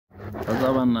That's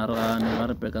why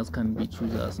never beggars can be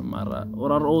choosers. Mara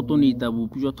or our auto need a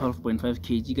 12.5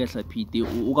 kg gas a pity.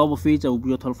 Uga feature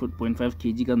 12.5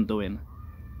 kg can do in.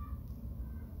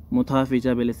 Mota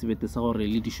feature belesvet or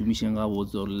really shumishing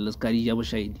awards or Lascaria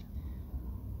shade.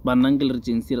 Banangle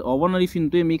regency or one if you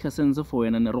make a sense of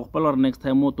when and a rock or next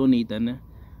time auto need an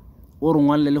or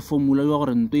one little formula or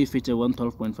into feature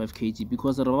 12.5 kg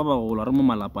because the rubber or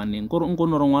malapan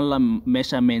or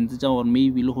measurements or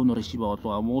maybe loho no reshiba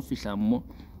or more fish mo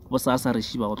was as a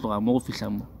reshiba or more fish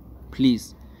mo.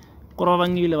 Please.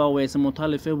 Coravangil away some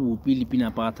motale febu, Billy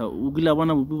Pinapata, Ugila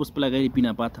one of people's plagay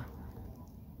pinapata.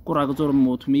 Coragator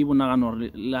mot me bunagan or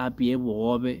la piebo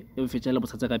robe, if it's a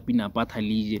pinapata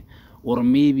lige. Or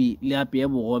maybe la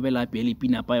piebo robe la peli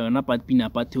pinapa or napat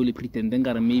pinapa tuli pretending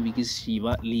or maybe kiss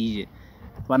Shiva lige.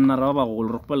 Panaraba or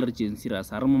rockpal regency as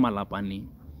armo malapani.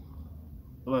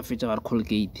 Over feature are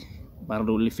colgate,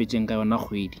 barley fetching gavana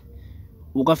huid.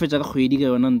 Uka fetch a huidi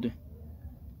gavanante.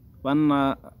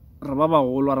 Panna rababa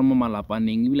all armo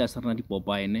malapani, will as arnati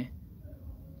popine.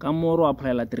 Camoro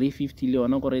apply la 350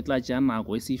 leona corretla jana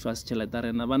go si fast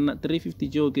chelatarena bana 350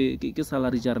 jo ke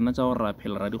salary jarna cha ora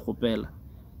phela di khopela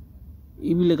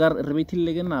ibile gar re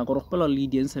bethile ke na go rogpela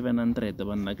leading 700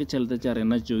 bana ke chelete ja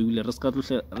rena jo ibile re ska tlo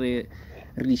re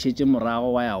di shetse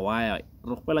morago waya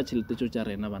rogpela chelete jo ja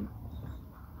rena bana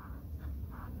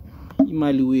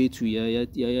imali wethu ya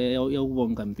go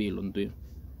bonka mpelo ntwe